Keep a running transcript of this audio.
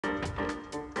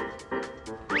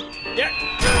Yeah.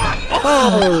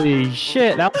 Holy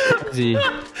shit, that was easy.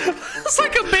 It's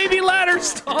like a baby ladder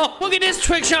stall. Look at this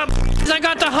trick shot. I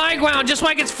got the high ground just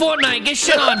like it's Fortnite. Get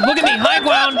shit on. Look at me. High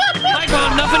ground. High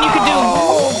ground. Nothing you can do.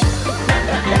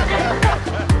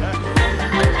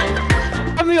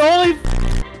 I'm the only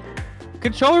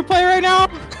controller player right now?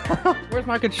 Where's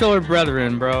my controller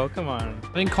brethren, bro? Come on.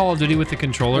 I think Call of Duty with the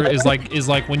controller is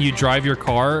like when you drive your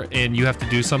car and you have to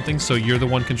do something, so you're the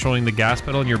one controlling the gas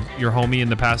pedal and your homie in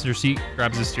the passenger seat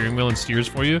grabs the steering wheel and steers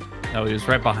for you. No, he was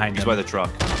right behind He's him. by the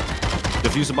truck.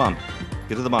 Defuse the bomb.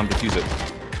 Get to the bomb, defuse it.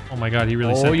 Oh my god, he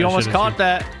really said Oh, that you almost shit, caught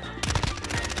that.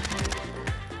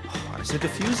 Oh, I said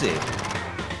defuse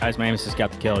it. Guys, my aim's just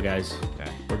got the kill, guys. Okay.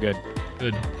 We're good.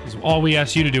 Good. 'Cause all we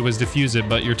asked you to do was defuse it,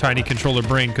 but your tiny controller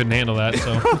brain couldn't handle that,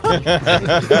 so.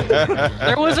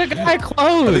 There was a guy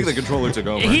close. I think the controller took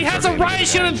over. He has a riot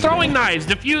shield and throwing knives.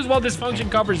 Defuse while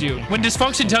dysfunction covers you. When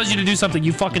dysfunction tells you to do something,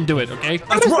 you fucking do it, okay?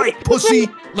 That's right, pussy!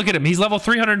 Look at him. He's level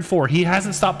 304. He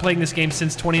hasn't stopped playing this game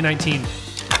since 2019.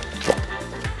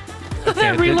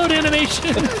 That reload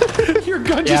animation. Your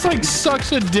gun just like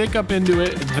sucks a dick up into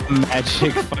it. The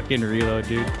magic fucking reload,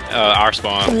 dude. Our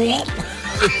spawn.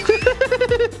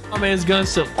 My man's gun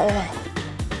still.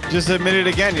 Just admit it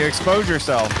again. You exposed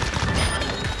yourself.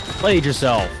 Played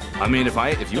yourself. I mean, if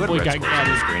you had boy red got squares on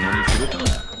the screen, then you should have done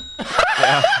that.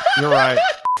 Yeah, you're right.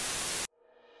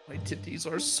 My titties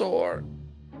are sore.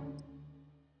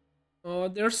 Oh,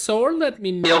 they're sore. Let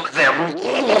me milk them.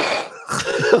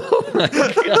 Oh my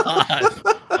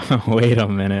god. Wait a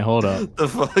minute. Hold up. The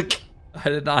fuck? I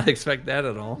did not expect that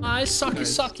at all. I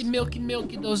sucky,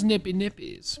 milky, those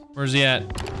nippies. Where's he at?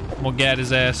 I'm gonna get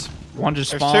his ass. One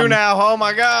just There's spawned. two now. Oh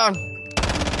my god.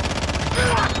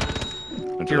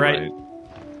 You're right.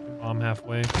 Bomb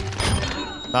halfway.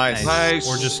 Nice. Nice.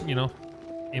 Or just, you know,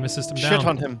 aim a system down. Shit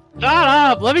on him. Shut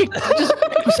up. Let me just.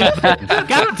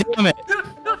 God damn it.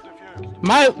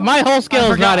 My whole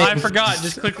skill is not it. I forgot.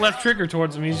 Just click left trigger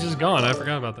towards him. He's just gone. I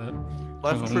forgot about that.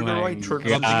 Left trigger, my right trigger.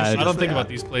 God. I don't think about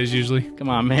these plays usually. Come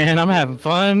on, man. I'm having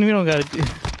fun. We don't gotta do.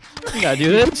 We gotta do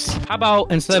this. How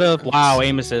about instead of wow,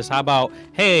 aim assist? How about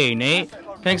hey, Nate?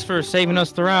 Thanks for saving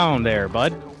us the round there,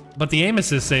 bud. But the aim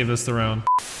assist saved us the round.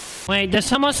 Wait, does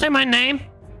someone say my name?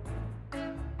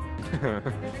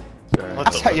 I'll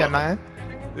tell you, man.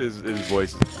 His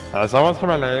voice. Someone say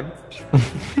my name.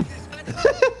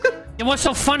 Yeah, what's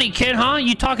so funny, kid, huh?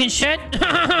 You talking shit?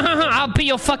 I'll beat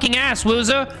your fucking ass,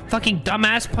 loser. Fucking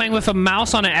dumbass playing with a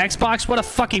mouse on an Xbox. What a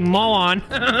fucking moron.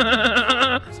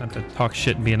 It's time to talk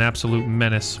shit and be an absolute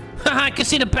menace. I can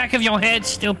see the back of your head,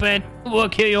 stupid.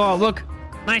 Look, here you are. Look.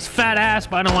 Nice fat ass,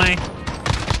 by the way.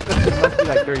 You must be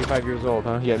like 35 years old,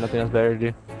 huh? You have nothing else better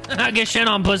to do. Get shit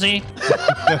on, pussy.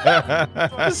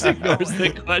 Just ignores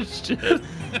the question.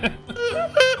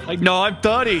 Like, no, I'm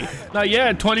 30. Not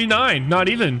yet. 29. Not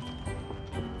even.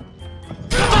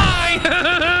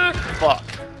 Bye! Fuck.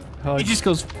 He just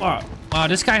goes, fuck. Wow,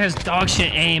 this guy has dog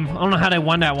shit aim. I don't know how they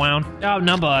won that round. They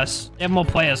outnumber us. They have more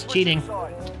players. Cheating.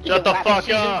 Shut the fuck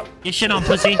up. Get shit on,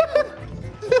 pussy.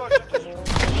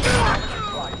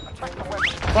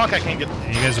 Fuck, I can't get. Yeah,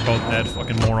 you guys are both dead.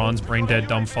 Fucking morons. Brain dead,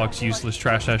 dumb fucks, useless,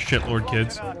 trash ass shitlord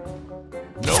kids.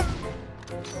 Nope.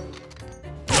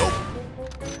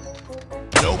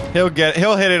 Nope.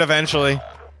 He'll hit it eventually.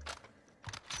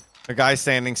 The guy's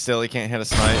standing still. He can't hit a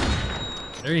snipe.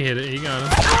 There he hit it. He got him.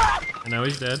 And now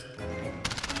he's dead.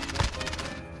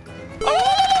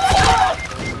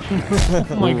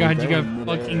 Oh my god, you got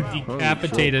fucking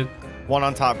decapitated. One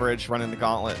on top bridge, running the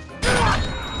gauntlet.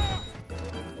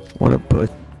 What a puss.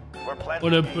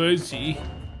 What a pussy.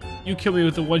 You killed me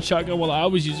with a one shotgun while I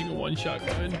was using a one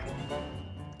shotgun.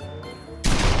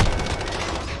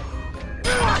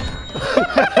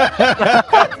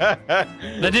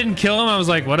 That didn't kill him. I was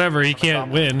like, whatever, he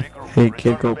can't win. Hey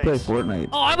kid, go play Fortnite.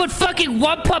 Oh, I would fucking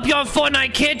one-pup you on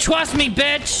Fortnite, kid. Trust me,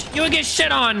 bitch. You would get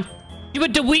shit on. You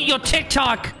would delete your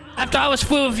TikTok after I was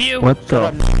through with you. What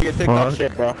the fuck?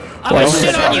 Shit, bro. I would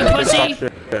shit on you, pussy.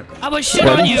 I would shit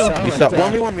on you. Stop.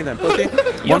 1v1 me then, pussy.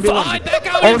 You're fine. Back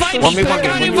out and invite me. Back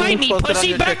out and invite me,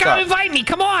 pussy. Back out and invite me.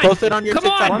 Come on. Post it on your Come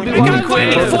on. TikTok. Back out and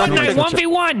invite me. Fortnite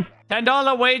 1v1.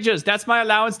 $10 wages. That's my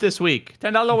allowance this week.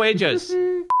 $10 wages.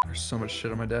 There's so much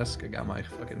shit on my desk. I got my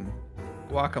fucking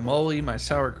guacamole, my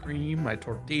sour cream, my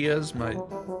tortillas, my...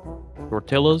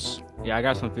 Tortillas. Yeah, I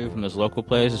got some food from this local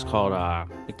place. It's called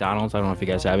McDonald's. I don't know if you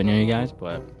guys have it near you guys,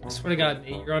 but I swear to God,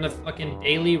 Nate, you're on a fucking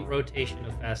daily rotation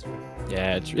of fast food.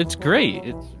 yeah, it's great.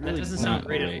 It's That really doesn't sound not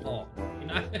great at all.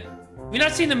 Have you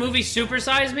not seen the movie Super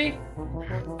Size Me?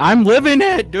 I'm living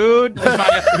it, dude. My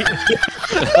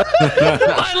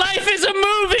life is a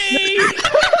movie!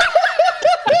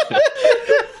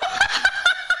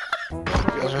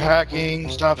 hacking.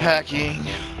 Stop hacking.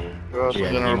 Or else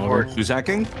we're gonna report. Who's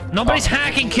hacking? Nobody's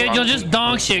hacking, kid. You'll just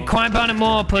dog shit. Quiet about it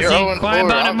more, pussy. You're 0 and Quiet 4.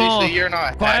 about it more. Obviously, you're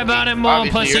not Quiet hacking. about it more,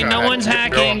 Obviously, pussy. you're No not one's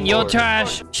hacking. You're 0 hacking. and You're 4.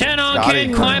 trash. Shut on, Got kid.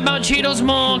 it. Quiet about Cheetos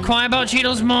more. Quiet about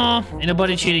Cheetos more. Ain't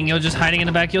nobody cheating. You're just hiding in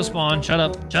the back of your spawn. Shut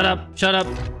up. Shut up. Shut up.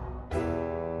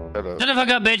 Shut up. Shut the fuck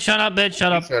up, bitch. Shut up, bitch.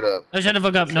 Shut up. Shut up. No, shut the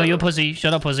fuck up. No, you're pussy.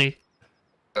 Shut up, pussy.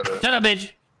 Shut up. Shut up,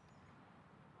 bitch.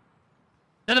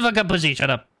 Shut the fuck up, pussy. Shut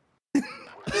up.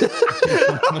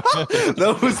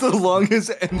 That was the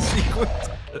longest end sequence.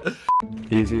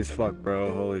 Easy as fuck,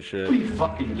 bro. Holy shit.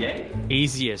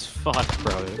 Easy as fuck,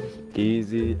 bro.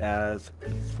 Easy as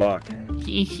fuck.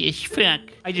 Easy as fuck.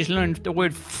 I just learned the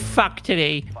word fuck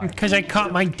today. Because I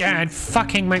caught my dad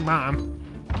fucking my mom.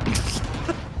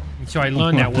 So I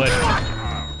learned that word.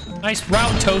 Nice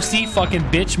route, Toasty, fucking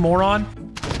bitch, moron.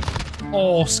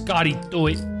 Oh, Scotty, do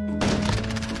it.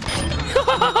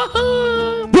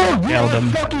 Bro, you are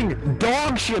fucking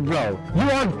dog shit, bro. You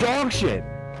are dog shit.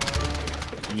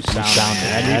 You sound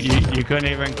bad. You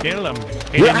couldn't even kill him.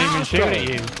 He didn't even shoot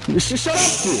at you. Shut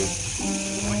up, dude.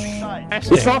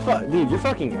 It's not dude, you're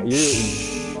fucking...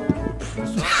 Dude,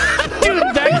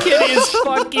 that kid is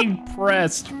fucking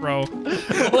pressed, bro.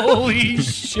 Holy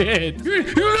shit.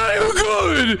 You're not even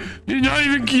good. You're not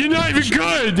even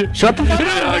good. Shut the fuck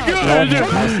up. You're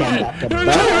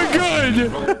not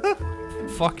even good.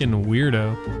 Fucking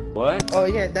weirdo. What? Oh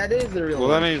yeah, that is the real Well,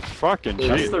 one. that means fucking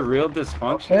That's shit. the real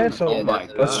dysfunction. Yeah, so oh my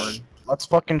god. let's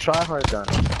fucking try hard then.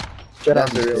 Shut up,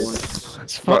 the real one.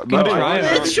 It's fucking try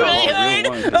Let's try hard.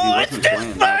 Oh, it's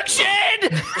dysfunction.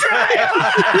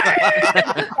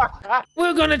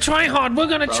 We're gonna try hard. We're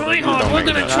gonna try hard. We're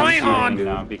gonna try hard.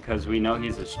 Now because we know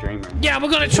he's a streamer. Yeah,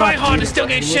 we're gonna try hard and still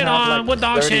get shit on. We're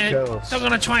dog shit. Still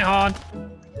gonna try hard.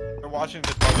 We're watching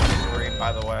the screen,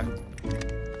 by the way.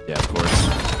 Yeah, of course.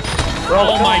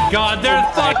 Oh my god, they're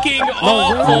fucking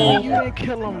awful. You didn't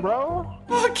kill him, bro.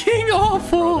 Fucking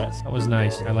awful. That was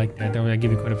nice. I like that. I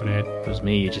give you credit for that. If it was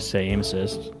me, you just say aim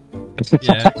assist.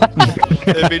 Yeah.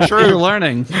 It'd be You're true.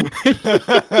 learning.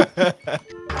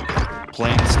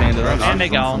 Plant standing up. And they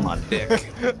go. My dick.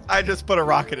 I just put a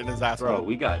rocket in his ass. Bro,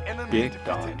 we got big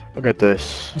dog. Look at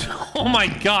this. Oh my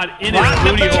god, in his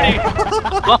booty hole.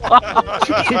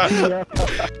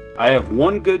 I have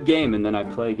one good game and then I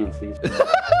play against these people.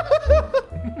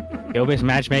 Gilbit's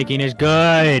matchmaking is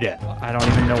good. I don't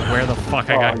even know where the fuck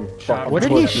I got. What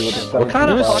did he? What kind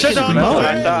of shit on That's mode? what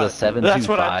I thought. That's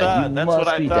what I thought. That's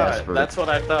what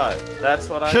I thought. That's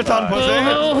what I Shit on thought. pussy.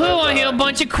 Oh, I hear a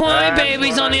bunch of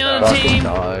crybabies on the other team.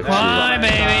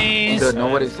 Crybabies. Good,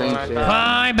 nobody's saying shit.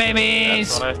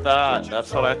 Crybabies. That's what I thought.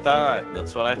 That's what I thought.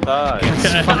 That's what I thought.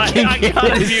 I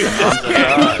got you.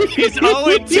 He's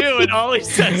 0-2 and all he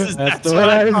says is that's what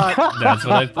I thought. That's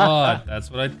what I thought.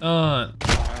 That's what I thought.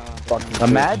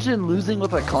 Imagine losing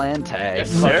with a clan tag.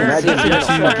 Yes, sir. Imagine Yes, getting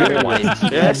sir. fucking white.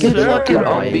 Yes, Get sir. fucking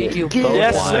I'll white. beat you Get both.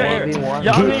 Yes, fucking sir. white.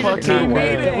 Y'all Get need a fucking team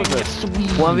white. meeting. It was a sweet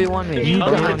 1v1 me. You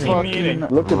got need a team fucking meeting.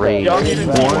 great. Y'all need a team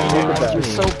Why meeting. you're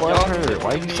so butthurt?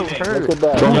 Why are you so hurt?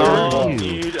 Y'all need a team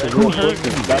meeting. Who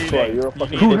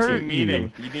hurt You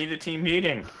need a team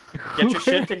meeting. Get your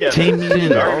shit together. Team meeting.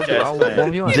 Garbage ass man.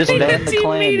 1v1. Disband the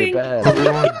clan. You're bad.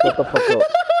 Everyone, shut the fuck up.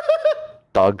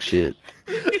 Dog shit.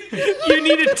 You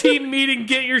need a team meeting.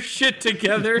 Get your shit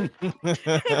together.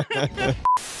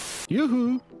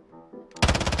 Yoo-hoo.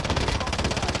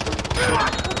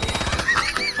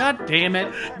 God damn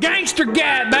it. Gangster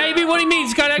gat, baby. What do you mean,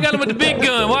 Scott? I got him with the big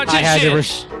gun. Watch I this had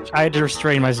shit. I had to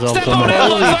restrain myself. Step so on much.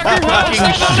 that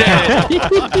motherfucker.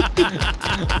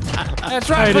 That's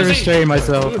I right, had to pussy. restrain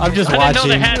myself. I'm just I didn't know watching.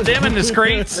 they had them in the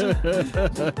streets.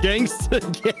 Gangsta.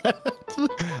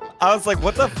 I was like,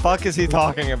 what the fuck is he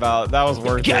talking about? That was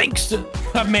worth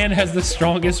it. That man has the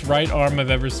strongest right arm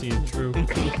I've ever seen. True.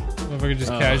 Motherfucker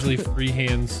just casually free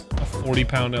hands a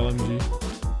 40-pound LMG.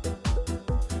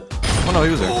 Oh no,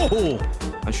 he was there.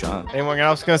 Nice shot. Anyone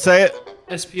else gonna say it?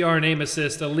 SPR and aim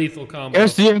assist, a lethal combo.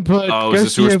 Guess the input. Oh, it was the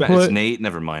Guess sewer the spat. input. It's Nate.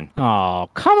 Never mind. Oh,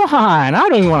 come on. I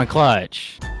don't even want to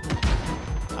clutch.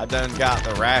 I done got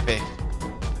the rappy.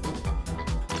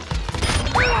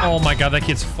 Oh my god, that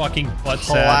kid's fucking butt The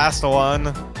sad. last one.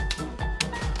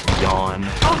 Yawn.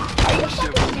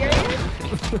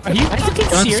 Are you fucking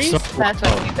serious? That's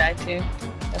what you died to.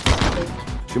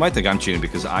 She might think I'm cheating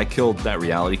because I killed that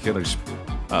reality kid. I just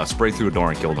sprayed through a door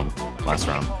and killed him last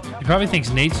round. He probably thinks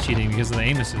Nate's cheating because of the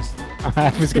aim assist.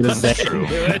 I was gonna say. True. You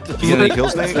get any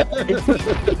kills, Nate? I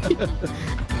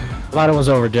thought it was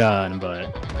overdone, but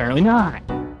apparently not.